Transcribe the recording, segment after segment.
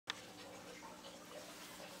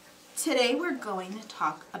Today we're going to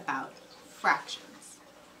talk about fractions.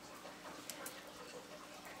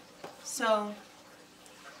 So,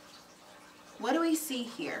 what do we see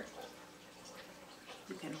here?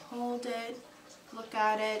 You can hold it, look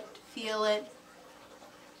at it, feel it.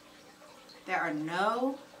 There are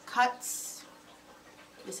no cuts.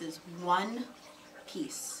 This is one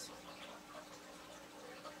piece.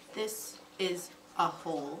 This is a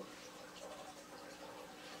whole.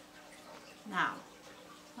 Now,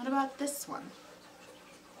 what about this one?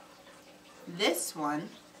 This one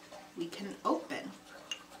we can open.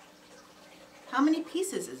 How many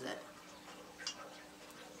pieces is it?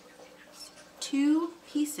 2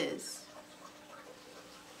 pieces.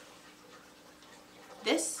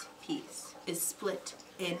 This piece is split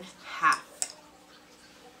in half.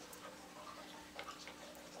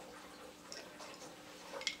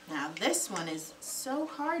 Now this one is so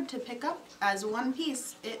hard to pick up as one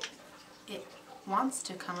piece. It wants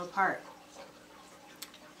to come apart.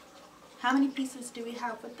 How many pieces do we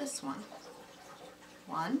have with this one?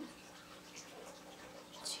 1,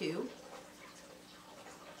 2,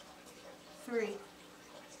 3.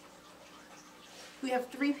 We have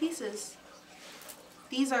 3 pieces.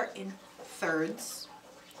 These are in thirds.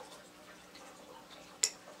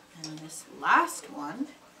 And this last one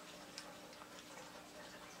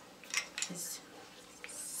is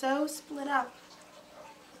so split up,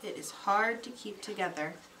 it is hard to keep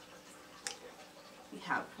together. We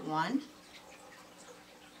have 1,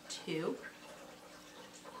 2,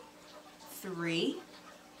 3,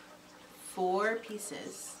 4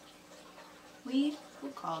 pieces. We will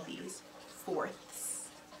call these fourths.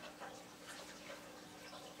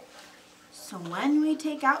 So when we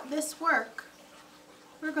take out this work,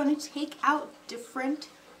 we're going to take out different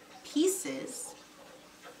pieces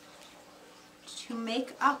to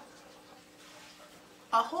make up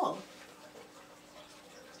a whole.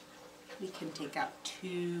 We can take out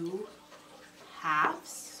 2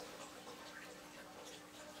 halves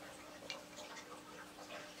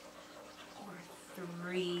or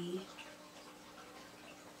 3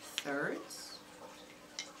 thirds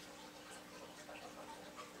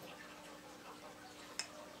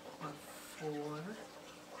or 4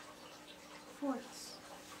 fourths.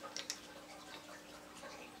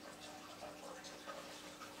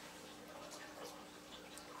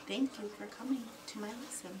 Thank you for coming to my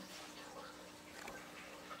lesson.